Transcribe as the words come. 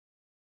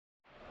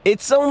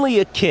It's only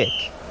a kick,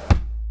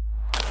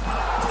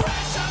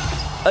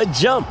 a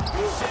jump,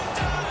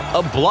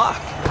 a block.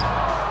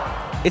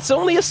 It's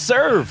only a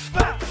serve.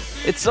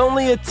 It's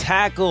only a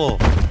tackle,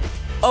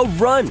 a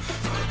run.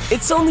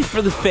 It's only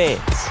for the fans.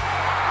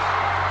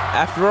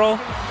 After all,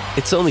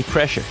 it's only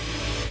pressure.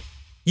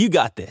 You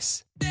got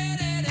this.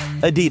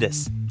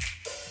 Adidas.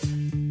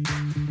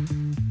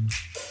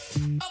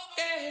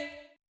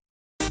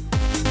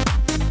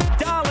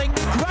 Darling,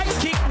 great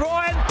kick,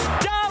 Ryan.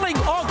 Darling,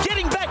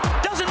 getting back,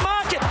 doesn't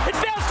mark it. It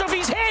bounced off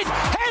his head.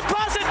 Hand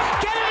pass it.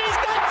 Kennedy's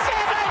got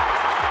 7.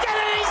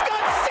 Kennedy's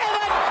got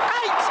 7.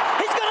 8.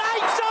 He's got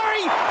 8,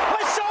 sorry.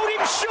 I sold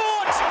him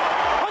short.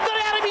 I got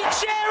out of my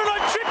chair and I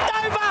tripped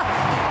over.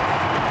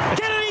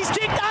 Kennedy's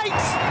kicked 8.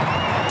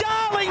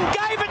 Darling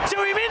gave it to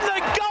him in the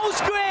goal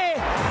square.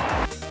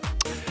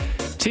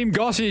 Tim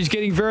Gossage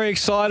getting very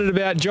excited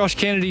about Josh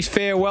Kennedy's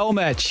farewell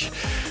match.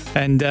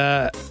 And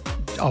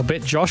I'll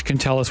bet Josh can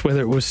tell us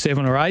whether it was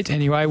 7 or 8.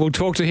 Anyway, we'll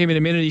talk to him in a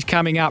minute. He's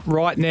coming up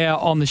right now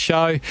on the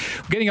show.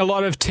 We're getting a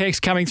lot of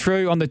text coming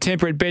through on the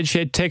Temperate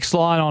Bedshed text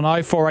line on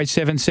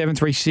 0487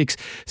 736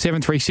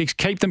 736.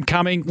 Keep them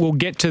coming. We'll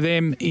get to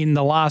them in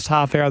the last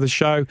half hour of the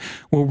show.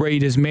 We'll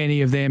read as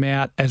many of them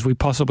out as we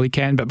possibly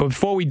can. But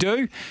before we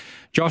do,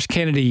 Josh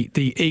Kennedy,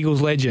 the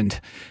Eagles legend,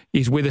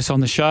 is with us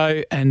on the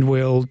show, and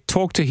we'll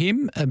talk to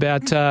him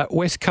about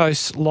West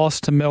Coast's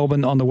loss to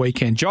Melbourne on the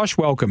weekend. Josh,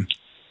 welcome.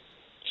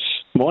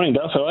 Morning,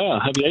 Duff. How are you?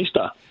 Happy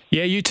Easter.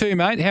 Yeah, you too,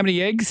 mate. How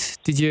many eggs?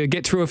 Did you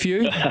get through a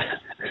few?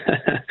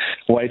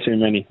 Way too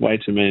many.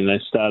 They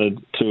started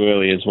too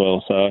early as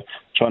well, so I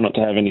try not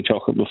to have any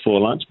chocolate before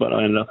lunch, but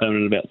I ended up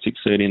having it about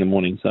 6:30 in the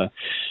morning, so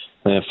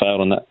I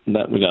failed on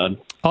that regard.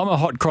 I'm a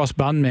hot cross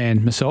bun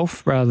man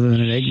myself rather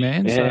than an egg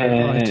man, so I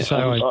have to say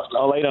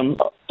I'll eat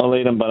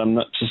them, but I'm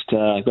not just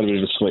got a bit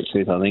of a sweet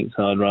tooth, I think,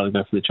 so I'd rather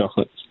go for the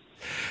chocolate.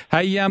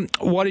 Hey,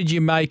 what did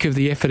you make of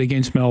the effort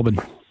against Melbourne?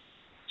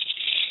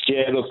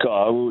 Yeah, look,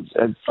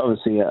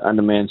 obviously an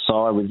undermanned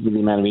side with the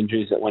amount of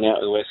injuries that went out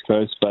with the West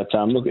Coast. But,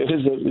 look, it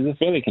was a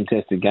fairly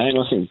contested game.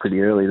 I think pretty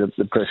early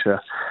the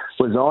pressure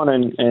was on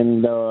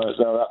and they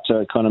were up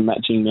to kind of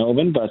matching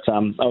Melbourne. But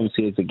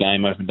obviously as the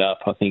game opened up,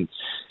 I think,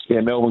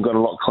 Melbourne got a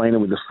lot cleaner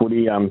with the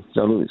footy. They were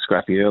a little bit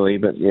scrappy early,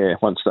 but,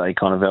 once they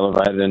kind of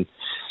elevated and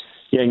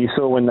you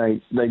saw when they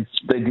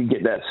did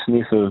get that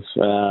sniff of,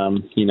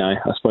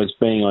 I suppose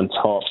being on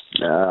top,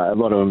 a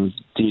lot of them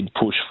did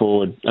push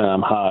forward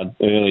hard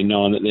early,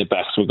 knowing that their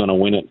backs were going to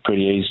win it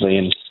pretty easily.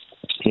 And,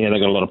 they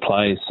got a lot of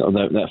plays,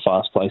 that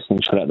fast-paced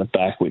thing shot out the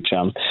back, which,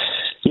 it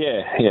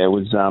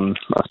was,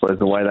 I suppose,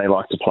 the way they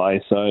like to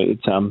play. So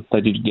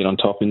they did get on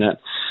top in that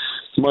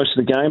most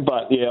of the game,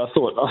 but I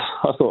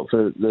thought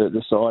for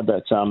the side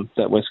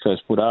that West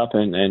Coast put up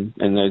and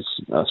those,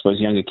 I suppose,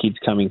 younger kids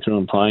coming through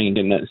and playing and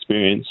getting that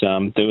experience,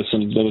 there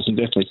was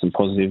definitely some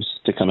positives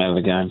to come out of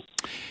the game.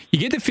 You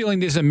get the feeling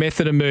there's a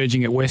method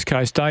emerging at West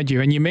Coast, don't you?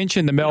 And you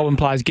mentioned the Melbourne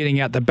players getting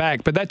out the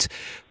back, but that's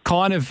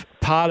kind of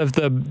part of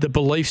the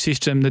belief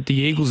system that the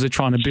Eagles are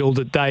trying to build,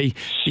 that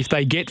if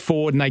they get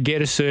forward and they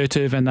get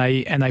assertive and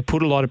they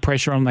put a lot of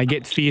pressure on, they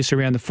get fierce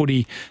around the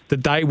footy,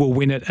 that they will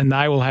win it and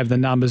they will have the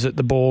numbers at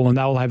the ball and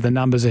they will have the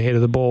numbers ahead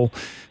of the ball.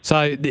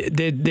 So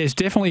there's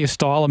definitely a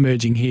style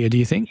emerging here, do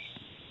you think?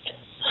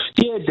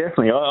 Yeah,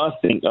 definitely. I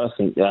think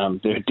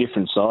they're a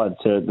different side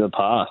to the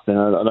past, and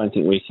I don't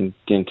think we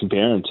can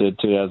compare them to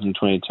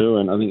 2022.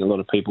 And I think a lot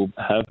of people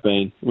have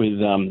been with,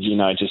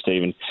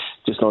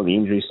 just on the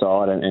injury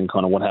side and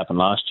kind of what happened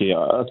last year.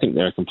 I think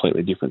they're a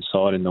completely different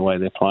side in the way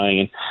they're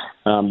playing,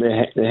 and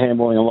they're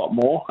handballing a lot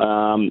more.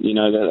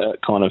 That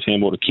kind of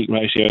handball to kick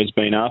ratio has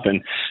been up,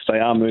 and they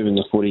are moving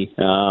the footy,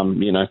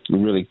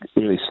 really,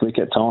 really slick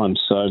at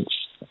times. So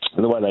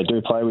the way they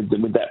do play with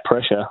that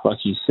pressure, like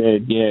you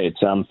said,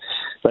 it's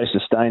they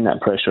sustain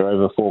that pressure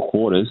over 4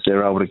 quarters.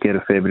 They're able to get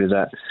a fair bit of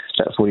that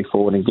footy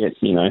forward and get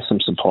some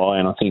supply.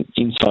 And I think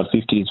inside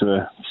 50s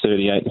were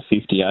 38 to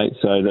 58,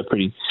 so they're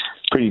pretty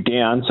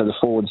down. So the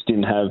forwards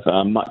didn't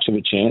have much of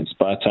a chance.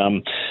 But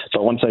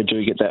once they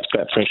do get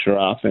that pressure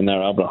up and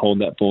they're able to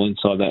hold that ball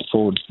inside that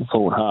forward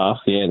half,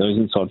 those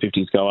inside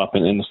 50s go up,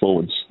 and the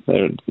forwards,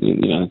 they're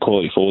the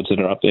quality forwards that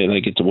are up there,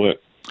 they get to work.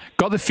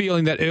 Got the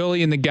feeling that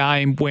early in the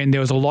game, when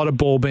there was a lot of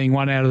ball being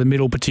run out of the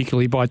middle,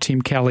 particularly by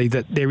Tim Kelly,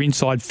 that their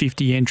inside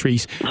 50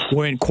 entries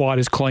weren't quite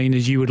as clean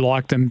as you would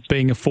like them,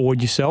 being a forward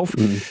yourself.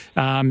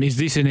 Is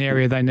this an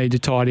area they need to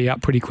tidy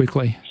up pretty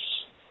quickly?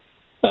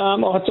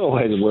 It's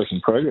always a work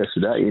in progress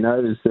with that.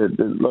 There's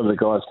a lot of the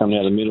guys coming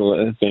out of the middle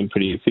have been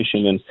pretty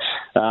efficient,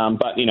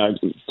 but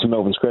to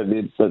Melbourne's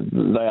credit,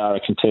 they are a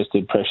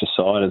contested pressure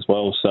side as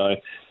well. So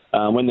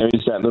when there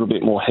is that little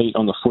bit more heat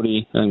on the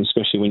footy, and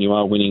especially when you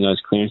are winning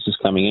those clearances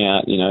coming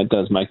out, it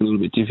does make it a little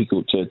bit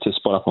difficult to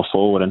spot up a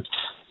forward. And,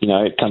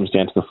 it comes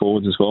down to the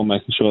forwards as well,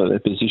 making sure that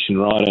they're positioned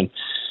right. And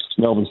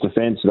Melbourne's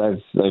defence,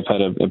 they've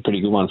had a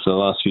pretty good one for the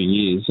last few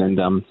years. And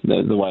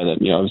the way that,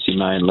 obviously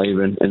May and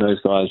Lever and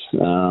those guys,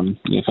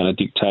 kind of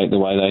dictate the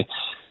way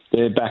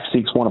their back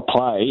six want to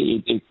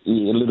play, a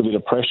little bit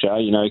of pressure,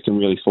 can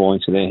really fall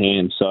into their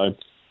hands. So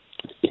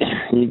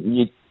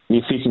the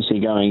efficiency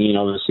going in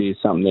obviously is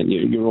something that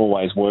you're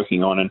always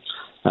working on, and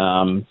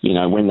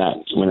when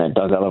that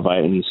does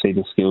elevate and you see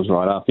the skills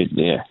right up,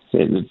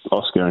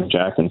 Oscar and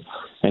Jack and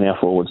our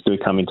forwards do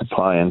come into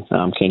play and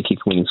can kick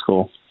a winning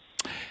score.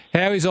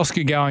 How is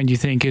Oscar going, do you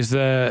think, as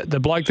the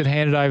bloke that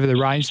handed over the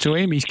reins to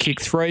him? He's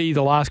kicked 3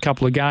 the last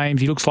couple of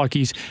games. He looks like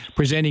he's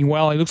presenting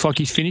well. He looks like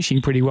he's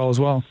finishing pretty well as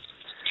well.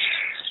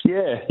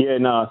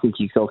 I think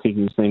his goal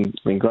kicking's been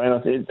great. I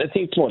think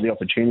it's more the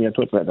opportunity. I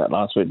talked about that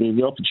last week.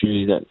 The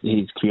opportunity that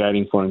he's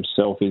creating for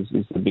himself is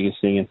the biggest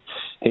thing. And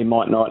he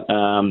might not,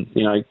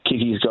 kick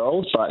his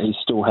goals, but he's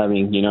still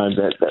having,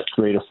 that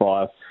 3 to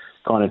 5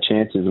 kind of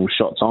chances or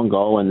shots on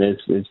goal. And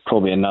there's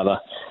probably another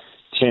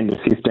 10 to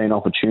 15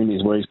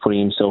 opportunities where he's putting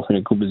himself in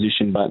a good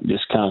position, but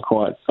just can't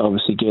quite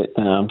obviously get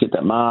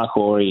that mark,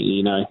 or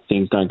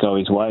things don't go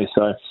his way.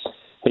 So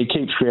he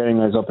keeps creating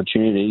those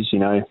opportunities.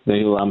 He'll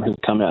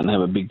come out and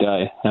have a big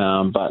day,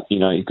 but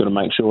he's got to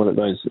make sure that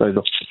those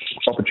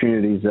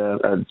opportunities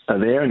are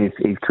there, and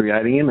he's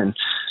creating them.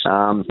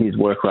 And his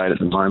work rate at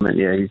the moment,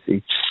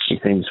 he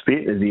seems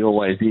fit as he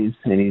always is,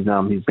 and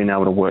he's been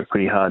able to work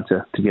pretty hard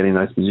to get in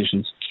those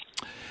positions.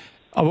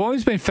 I've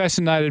always been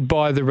fascinated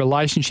by the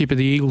relationship of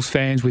the Eagles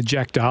fans with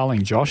Jack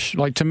Darling, Josh.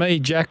 Like, to me,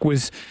 Jack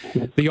was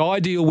the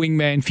ideal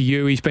wingman for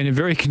you. He's been a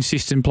very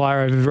consistent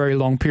player over a very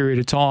long period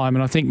of time,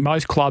 and I think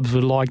most clubs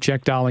would like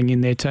Jack Darling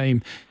in their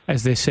team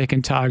as their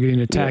second target in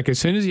attack. As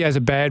soon as he has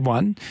a bad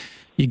one,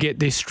 you get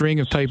this string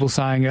of people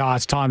saying,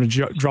 it's time to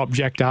drop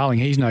Jack Darling.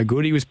 He's no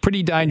good. He was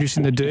pretty dangerous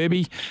in the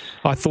Derby,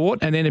 I thought,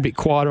 and then a bit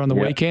quieter on the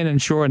weekend. And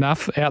sure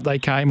enough, out they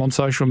came on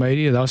social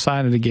media. They were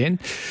saying it again.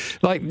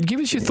 Like, give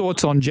us your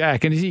thoughts on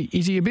Jack. And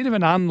is he a bit of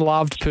an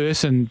unloved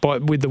person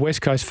with the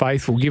West Coast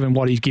faithful, given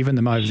what he's given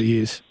them over the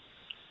years?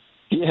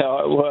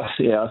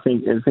 I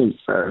think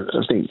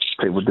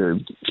people do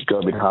go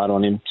a bit hard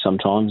on him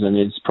sometimes, and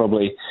it's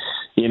probably,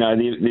 the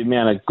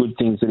amount of good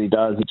things that he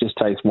does. It just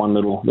takes one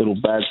little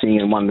bad thing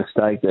and one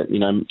mistake that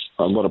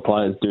a lot of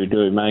players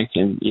do make,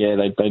 and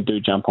they do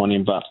jump on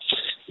him. But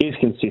his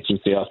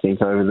consistency, I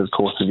think, over the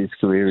course of his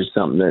career is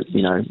something that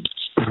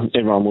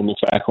everyone will look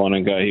back on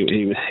and go,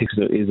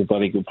 he's a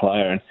bloody good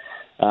player.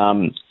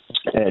 And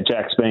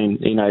Jack's been,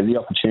 the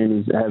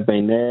opportunities have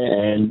been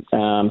there, and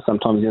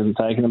sometimes he hasn't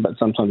taken them, but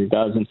sometimes he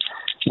does. And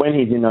when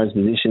he's in those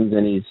positions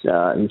and he's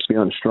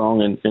feeling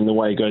strong, and the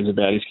way he goes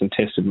about his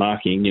contested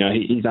marking,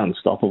 he's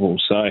unstoppable.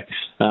 So,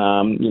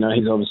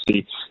 he's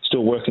obviously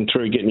still working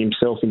through getting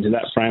himself into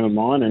that frame of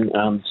mind,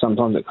 and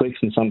sometimes it clicks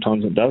and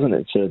sometimes it doesn't.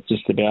 It's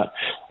just about,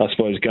 I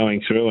suppose,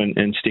 going through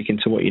and sticking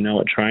to what you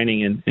know at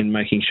training and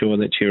making sure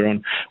that you're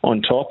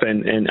on top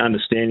and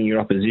understanding your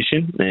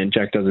opposition. And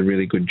Jack does a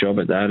really good job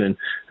at that. And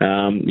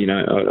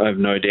I have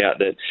no doubt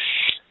that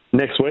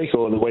next week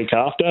or the week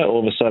after, all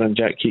of a sudden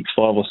Jack kicks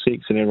 5 or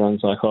 6 and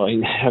everyone's like,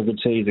 how good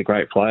he's a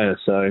great player.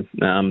 So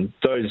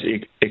those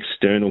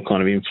external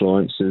kind of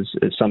influences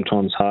is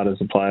sometimes hard as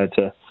a player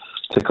to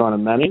kind of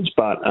manage,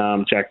 but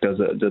Jack does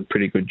a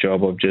pretty good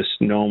job of just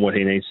knowing what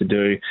he needs to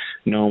do,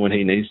 knowing what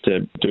he needs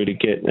to do to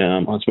get,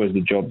 I suppose,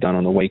 the job done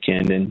on the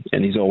weekend,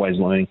 and he's always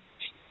learning.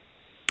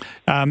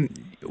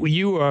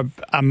 You were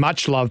a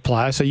much-loved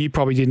player, so you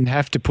probably didn't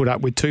have to put up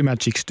with too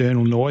much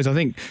external noise. I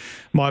think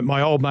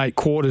my old mate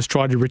Quarters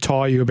tried to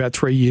retire you about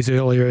 3 years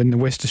earlier in the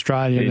West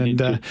Australian. And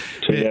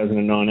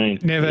 2019.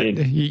 Never.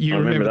 You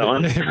remember that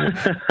one?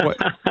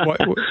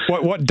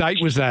 What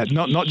date was that?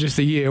 Not just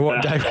the year.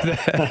 What date was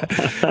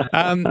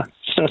that?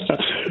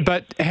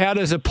 But how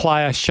does a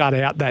player shut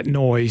out that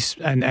noise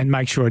and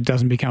make sure it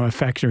doesn't become a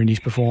factor in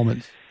his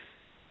performance?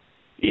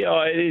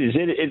 Yeah, it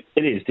is.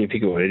 It is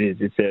difficult. It is.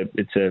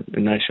 It's a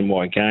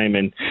nationwide game,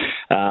 and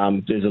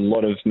there's a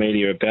lot of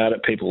media about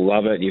it. People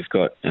love it. You've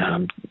got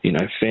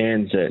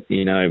fans that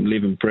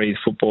live and breathe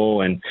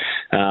football, and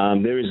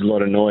there is a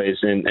lot of noise,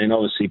 and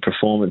obviously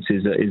performance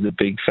is a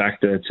big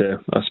factor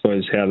to, I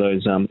suppose, how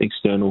those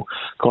external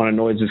kind of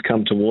noises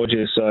come towards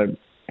you. So.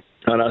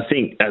 And I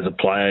think as a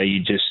player,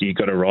 you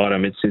got to ride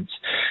them. It's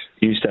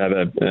used to have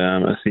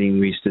a thing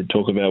we used to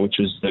talk about, which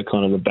was the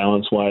kind of the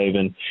balance wave,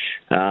 and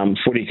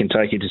footy can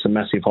take you to some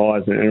massive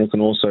highs, and it can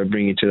also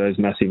bring you to those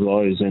massive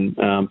lows. And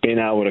being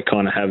able to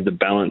kind of have the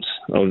balance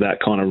of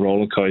that kind of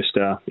roller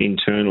coaster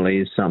internally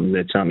is something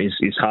that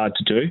is hard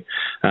to do.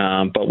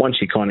 But once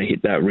you kind of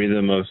hit that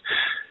rhythm of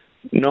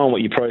knowing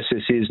what your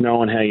process is,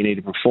 knowing how you need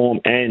to perform,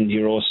 and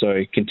you're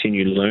also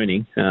continue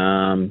learning,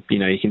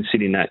 you can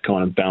sit in that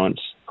kind of balance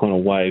kind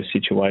of wave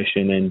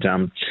situation, and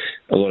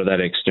a lot of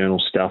that external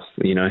stuff,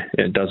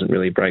 it doesn't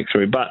really break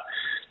through. But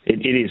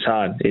it is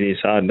hard. It is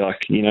hard.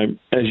 Like,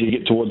 as you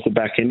get towards the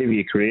back end of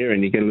your career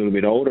and you get a little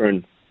bit older,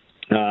 and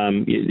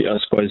I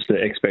suppose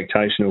the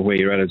expectation of where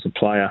you're at as a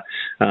player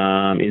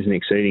isn't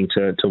exceeding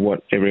to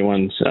what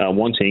everyone's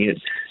wanting.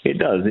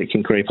 It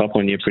can creep up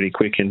on you pretty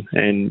quick,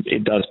 and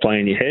it does play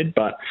in your head,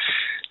 but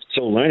it's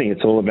all learning.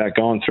 It's all about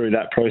going through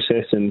that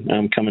process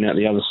and coming out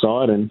the other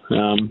side, and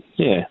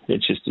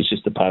it's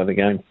just a part of the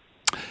game.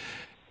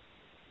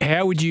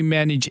 How would you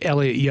manage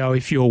Elliot Yeo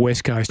if you're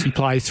West Coast? He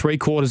plays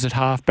 3/4 at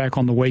halfback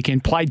on the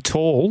weekend, played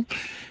tall,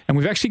 and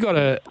we've actually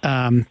got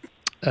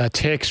a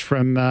text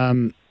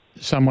from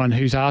someone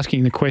who's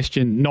asking the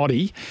question,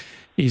 Noddy.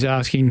 He's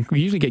asking, we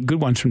usually get good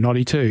ones from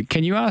Noddy too.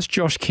 Can you ask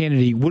Josh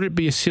Kennedy, would it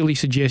be a silly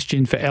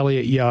suggestion for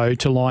Elliot Yeo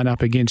to line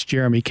up against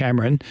Jeremy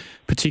Cameron,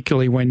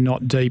 particularly when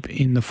not deep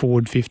in the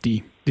forward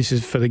 50? This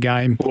is for the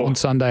game on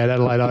Sunday at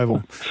Adelaide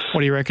Oval.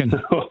 What do you reckon?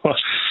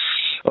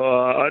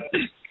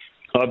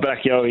 I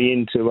back Yowie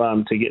in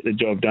to get the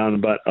job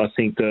done, but I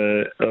think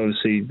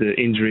obviously the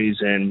injuries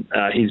and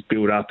his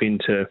build up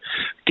into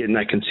getting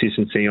that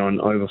consistency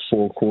on over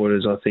 4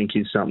 quarters, I think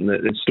is something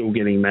that it's still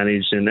getting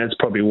managed, and that's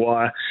probably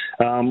why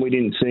we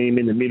didn't see him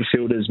in the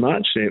midfield as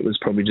much. It was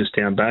probably just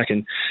down back,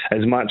 and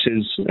as much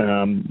as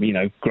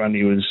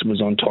Grundy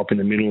was on top in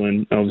the middle,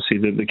 and obviously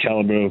the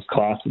calibre of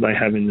class that they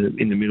have in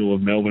the middle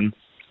of Melbourne.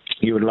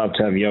 You would love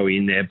to have Yowie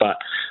in there, but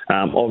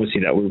obviously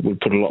that would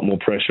put a lot more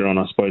pressure on,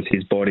 I suppose,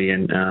 his body,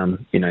 and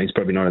he's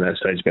probably not at that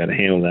stage to be able to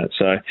handle that.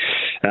 So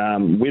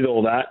with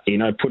all that,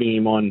 putting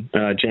him on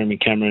Jeremy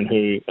Cameron,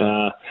 who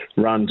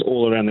runs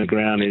all around the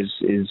ground, is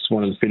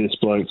one of the fittest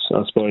blokes,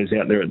 I suppose,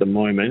 out there at the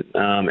moment,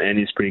 and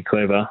is pretty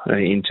clever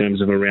in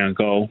terms of a round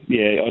goal.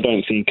 Yeah, I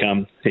don't think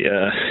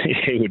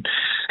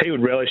he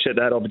would relish at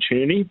that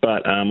opportunity,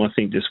 but I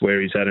think just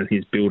where he's at and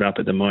his build up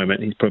at the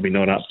moment, he's probably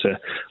not up to,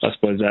 I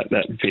suppose, that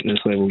fitness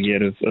level yet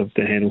of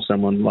to handle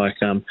someone like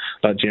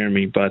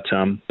Jeremy, but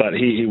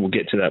he will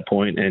get to that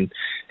point, and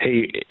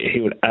he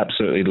would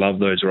absolutely love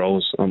those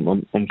roles.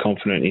 I'm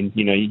confident in,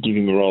 you give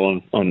him a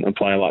role on a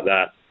player like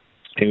that,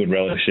 he would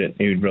relish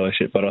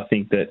it. But I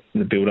think that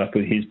the build up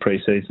with his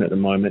pre-season at the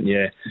moment,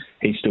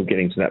 he's still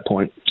getting to that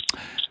point.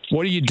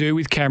 What do you do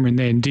with Cameron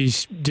then?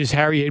 Does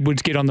Harry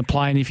Edwards get on the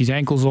plane if his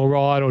ankle's all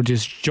right, or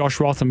does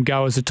Josh Rotham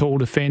go as a tall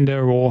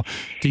defender, or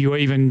do you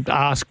even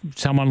ask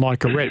someone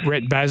like a Rhett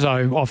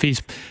Bazzo off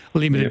his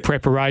limited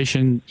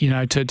preparation,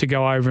 to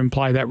go over and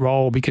play that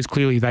role, because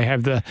clearly they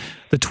have the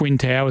Twin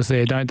Towers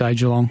there, don't they,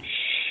 Geelong?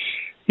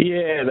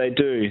 Yeah, they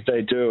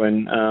do,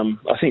 and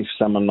I think for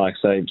someone like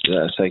say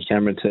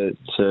Cameron to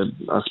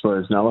I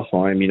suppose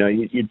nullify him,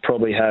 you'd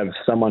probably have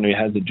someone who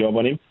has a job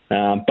on him,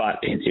 but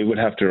it would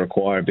have to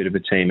require a bit of a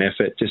team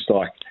effort, just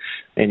like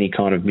any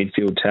kind of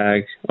midfield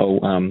tag.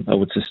 I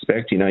would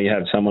suspect, you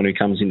have someone who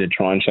comes in to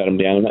try and shut them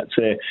down, and that's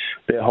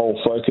their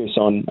whole focus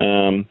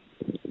on.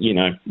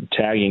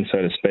 Tagging,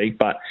 so to speak,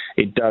 but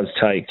it does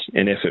take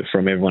an effort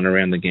from everyone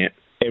around the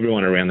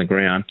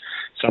ground.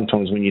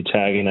 Sometimes when you're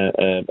tagging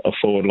a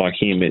forward like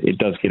him, it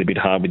does get a bit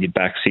hard with your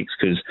back six,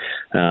 because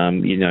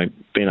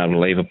being able to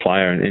leave a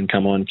player and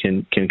come on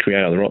can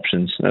create other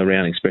options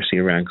around, especially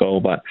around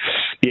goal. But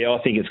I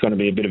think it's going to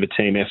be a bit of a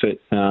team effort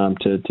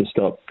to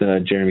stop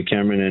Jeremy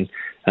Cameron,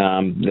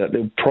 and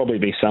there'll probably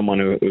be someone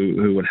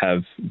who would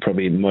have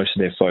probably most of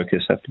their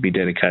focus have to be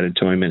dedicated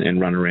to him and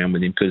run around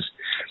with him, because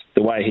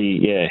the way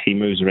he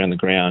moves around the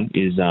ground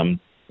is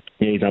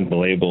he's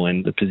unbelievable,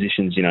 and the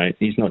positions,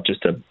 he's not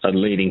just a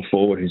leading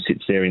forward who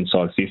sits there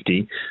inside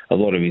 50. A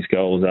lot of his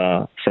goals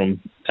are from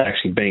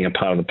actually being a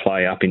part of the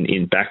play up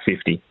in back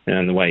 50,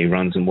 and the way he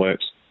runs and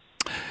works.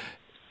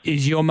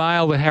 Is your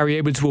mail that Harry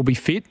Edwards will be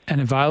fit and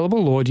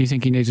available, or do you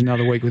think he needs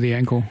another week with the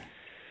ankle?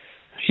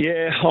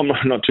 Yeah, I'm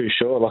not too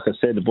sure. Like I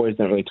said, the boys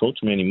don't really talk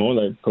to me anymore.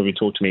 They'll probably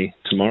talk to me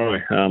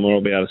tomorrow, or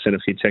I'll be able to send a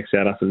few texts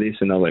out after this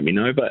and they'll let me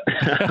know. But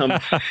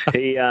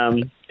he's,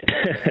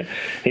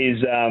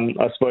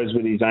 I suppose,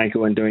 with his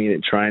ankle and doing it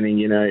at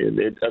training,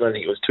 I don't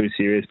think it was too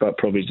serious, but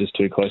probably just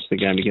too close to the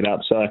game to get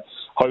up. So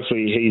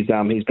hopefully he's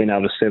been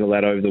able to settle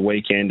that over the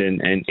weekend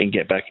and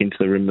get back into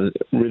the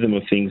rhythm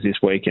of things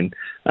this week. And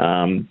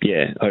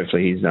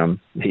hopefully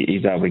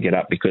he's able to get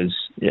up, because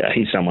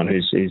he's someone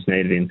who's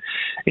needed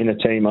in a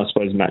team, I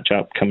suppose, match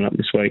up coming up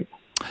this week.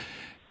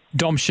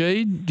 Dom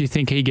Sheed, do you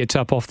think he gets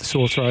up off the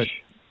sore throat?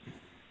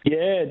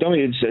 Yeah,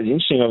 Dommy, it's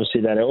interesting,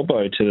 obviously, that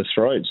elbow to the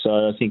throat.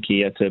 So I think he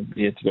had to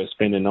go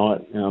spend a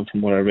night,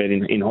 from what I read,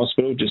 in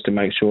hospital, just to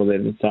make sure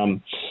that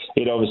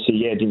it obviously,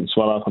 didn't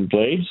swell up and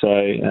bleed. So,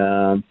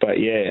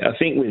 I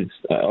think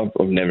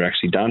I've never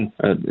actually done,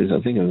 I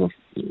think it was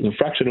a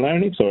fractured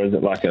larynx, or is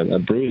it like a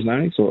bruised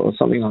larynx or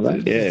something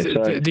like that? Yeah.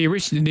 So the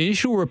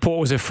initial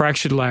report was a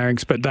fractured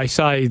larynx, but they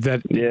say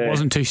that it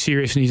wasn't too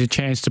serious and he's a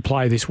chance to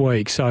play this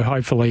week. So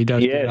hopefully he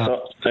does.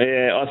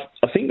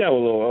 I think that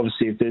will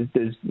obviously,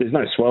 if there's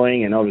no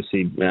swelling, and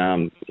obviously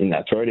in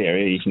that throat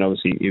area, you can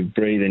obviously you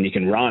breathe and you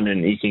can run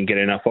and you can get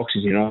enough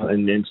oxygen,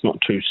 and it's not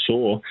too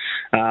sore.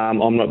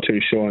 I'm not too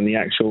sure on the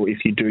actual,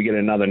 if you do get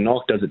another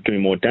knock, does it do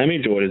more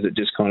damage, or does it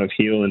just kind of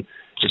heal? And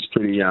it's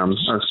pretty, I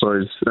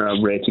suppose,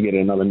 rare to get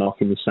another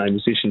knock in the same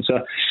position.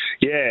 So,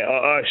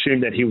 I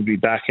assumed that he would be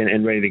back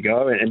and ready to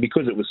go. And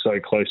because it was so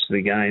close to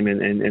the game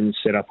and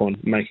set up on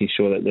making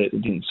sure that it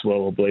didn't swell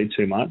or bleed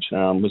too much,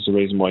 was the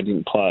reason why he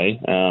didn't play.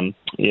 I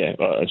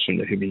assumed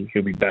that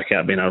he'll be back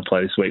out being able to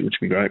play this week, which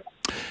would be great.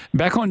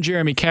 Back on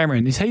Jeremy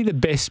Cameron, is he the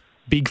best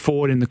big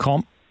forward in the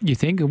comp, you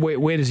think?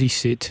 Where does he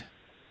sit?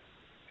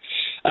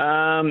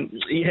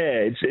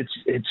 He's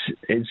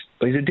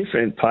a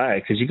different player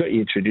because you've got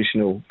your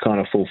traditional kind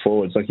of full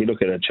forwards. Like you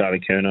look at a Charlie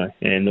Curnow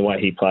and the way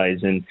he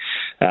plays, and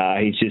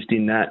he's just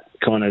in that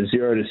kind of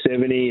 0 to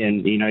 70,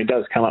 and he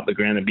does come up the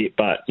ground a bit,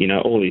 but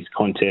all his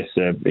contests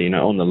are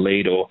on the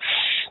lead or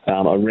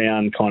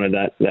around kind of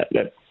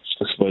that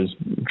I suppose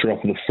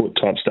drop of the foot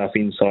type stuff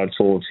inside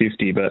forward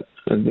 50. But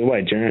the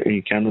way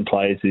Jeremy Cameron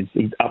plays is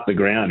he's up the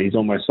ground. He's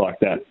almost like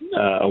that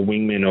a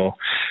wingman or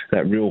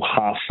that real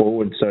half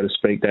forward, so to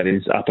speak, that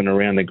is up and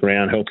around the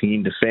ground, helping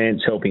in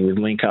defence, helping with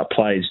link up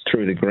plays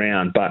through the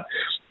ground, but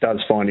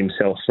does find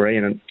himself free.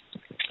 And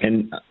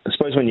I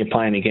suppose when you're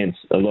playing against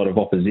a lot of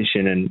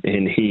opposition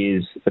and he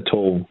is a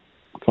tall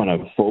kind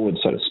of forward,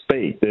 so to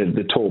speak,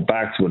 the tall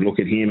backs would look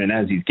at him, and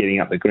as he's getting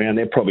up the ground,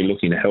 they're probably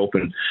looking to help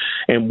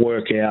and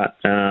work out,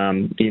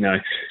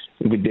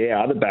 with their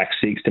other back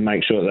six to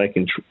make sure that they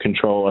can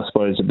control, I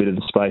suppose, a bit of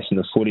the space in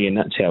the footy, and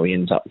that's how he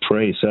ends up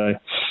free. So,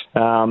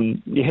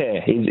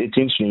 it's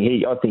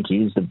interesting. I think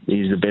he's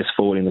the best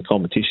forward in the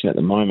competition at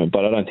the moment,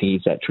 but I don't think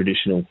he's that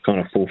traditional kind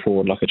of full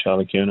forward like a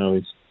Charlie Curnow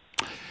is.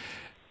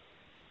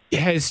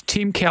 Has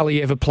Tim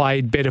Kelly ever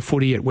played better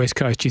footy at West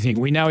Coast, do you think?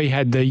 We know he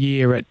had the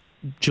year at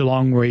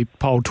Geelong where he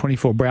polled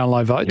 24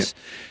 Brownlow votes,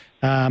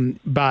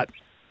 but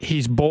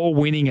his ball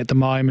winning at the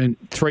moment,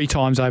 3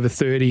 times over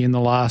 30 in the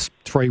last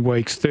 3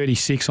 weeks,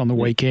 36 on the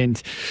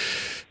weekend.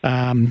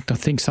 I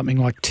think something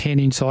like 10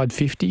 inside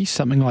 50,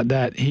 something like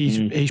that.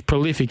 He's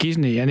prolific,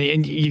 isn't he?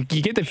 And you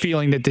get the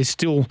feeling that there's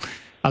still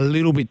a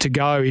little bit to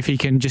go if he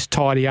can just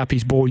tidy up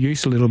his ball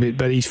use a little bit,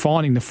 but he's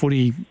finding the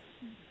footy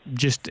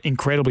just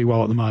incredibly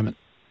well at the moment.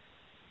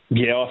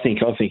 Yeah, I think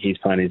he's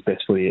playing his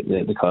best footy at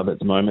the club at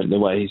the moment, the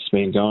way he's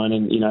been going.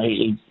 And,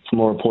 he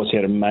from all reports, he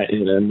had an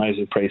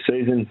amazing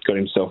pre-season, got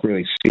himself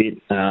really fit,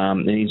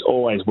 and he's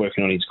always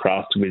working on his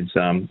craft with,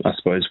 I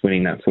suppose,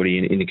 winning that footy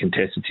in a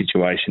contested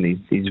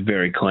situation. He's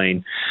very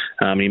clean.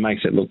 He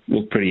makes it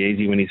look pretty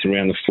easy when he's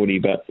around the footy,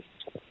 but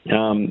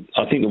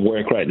I think the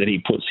work rate that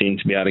he puts in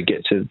to be able to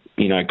get to,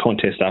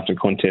 contest after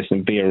contest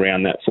and be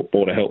around that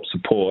football to help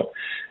support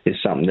is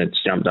something that's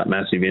jumped up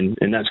massive,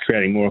 and that's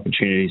creating more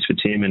opportunities for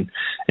Tim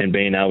and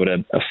being able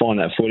to find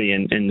that footy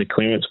and the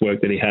clearance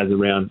work that he has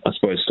around, I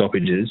suppose,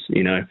 stoppages.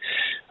 I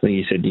think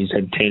he said he's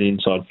had 10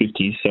 inside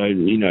 50s,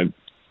 so,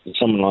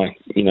 someone like,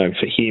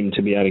 for him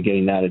to be able to get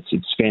in that,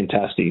 it's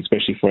fantastic,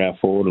 especially for our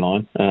forward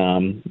line.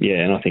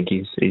 And I think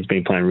he's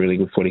been playing really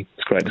good footy.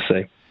 It's great to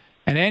see.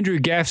 And Andrew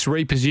Gaff's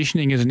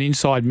repositioning as an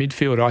inside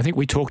midfielder, I think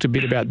we talked a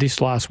bit about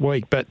this last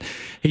week, but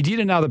he did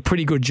another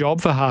pretty good job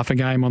for half a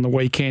game on the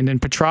weekend,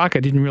 and Petrarca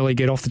didn't really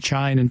get off the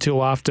chain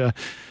until after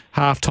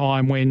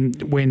half-time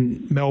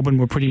when Melbourne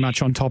were pretty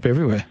much on top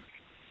everywhere.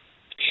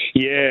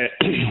 Yeah,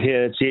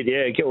 that's it.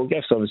 Yeah, well,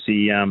 Gaff's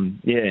obviously, a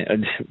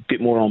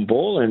bit more on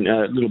ball and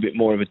a little bit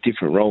more of a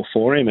different role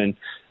for him. And,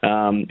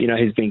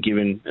 he's been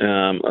given,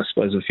 I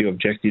suppose, a few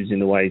objectives in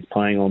the way he's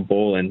playing on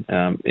ball. And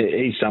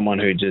he's someone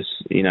who just,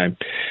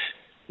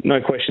 no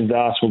questions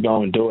asked, will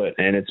go and do it.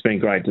 And it's been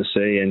great to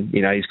see. And,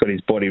 he's got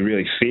his body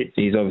really fit.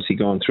 He's obviously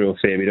gone through a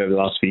fair bit over the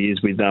last few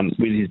years with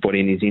his body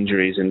and his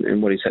injuries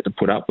and what he's had to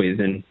put up with.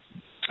 And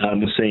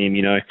we'll see him,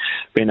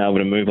 being able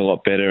to move a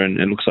lot better, and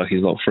it looks like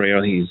he's a lot freer.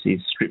 I think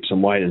he's stripped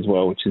some weight as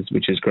well, which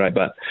is great.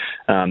 But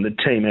the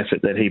team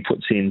effort that he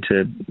puts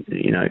into,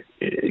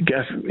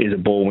 Gaff is a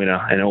ball winner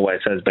and always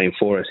has been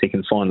for us. He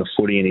can find the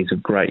footy and he's a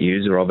great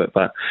user of it.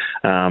 But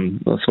I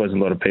suppose a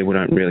lot of people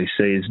don't really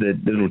see is the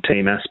little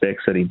team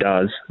aspects that he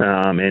does.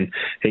 And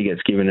he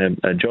gets given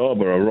a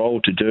job or a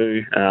role to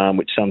do,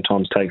 which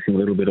sometimes takes him a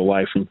little bit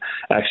away from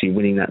actually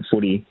winning that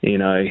footy.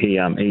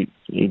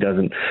 He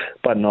doesn't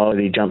button eyelid,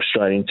 he jumps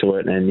straight into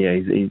it, and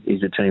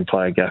he's a team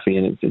player, Gaffy,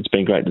 and it's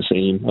been great to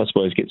see him, I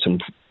suppose, get some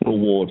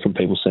reward from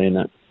people seeing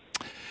that.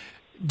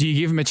 Do you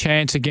give him a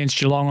chance against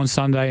Geelong on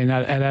Sunday at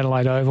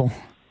Adelaide Oval?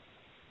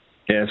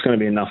 Yeah, it's going to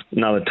be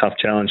another tough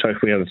challenge.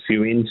 Hopefully we have a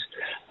few wins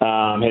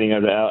heading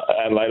over to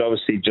Adelaide.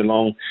 Obviously,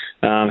 Geelong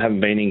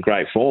haven't been in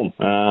great form.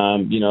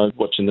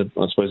 Watching the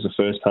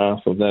first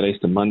half of that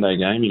Easter Monday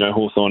game,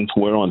 Hawthorn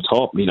were on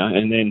top,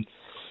 and then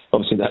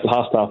obviously that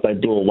last half they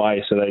blew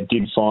away, so they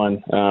did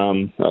find,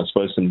 I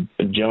suppose, some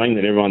gelling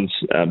that everyone's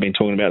been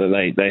talking about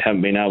that they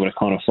haven't been able to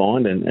kind of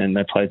find, and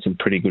they played some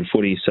pretty good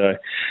footy. So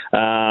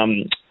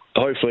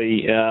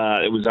hopefully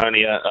it was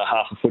only a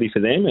half a footy for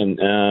them,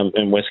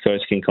 and West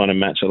Coast can kind of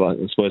match a lot of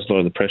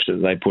the pressure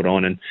that they put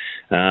on, and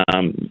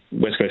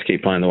West Coast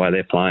keep playing the way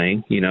they're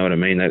playing. You know what I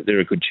mean? They're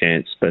a good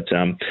chance, but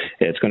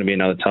it's going to be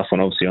another tough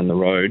one, obviously on the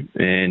road,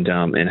 and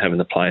having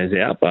the players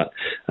out. But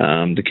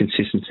the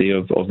consistency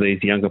of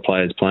these younger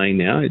players playing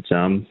now, it's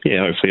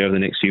hopefully over the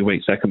next few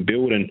weeks that can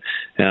build, and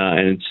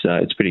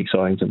it's pretty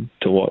exciting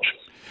to watch.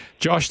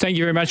 Josh, thank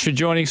you very much for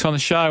joining us on the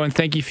show, and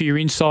thank you for your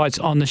insights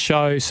on the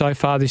show so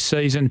far this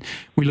season.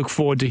 We look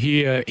forward to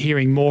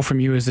hearing more from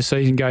you as the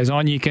season goes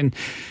on. You can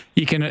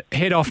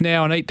head off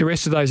now and eat the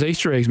rest of those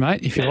Easter eggs,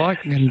 mate, if you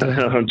like. And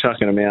I'm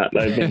chucking them out.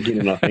 They've been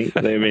hidden, I think.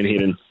 They've been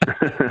hidden.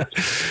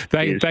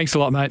 Thanks a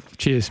lot, mate.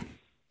 Cheers.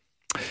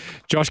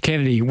 Josh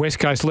Kennedy, West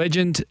Coast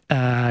legend.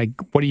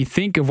 What do you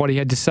think of what he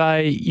had to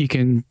say? You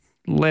can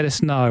let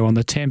us know on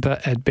the Temper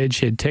at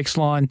Bedshed text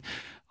line,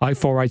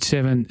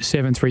 0487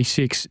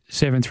 736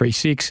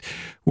 736.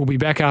 We'll be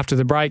back after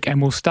the break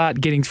and we'll start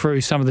getting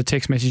through some of the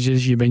text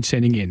messages you've been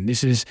sending in.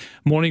 This is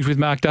Mornings with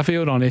Mark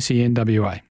Duffield on SENWA.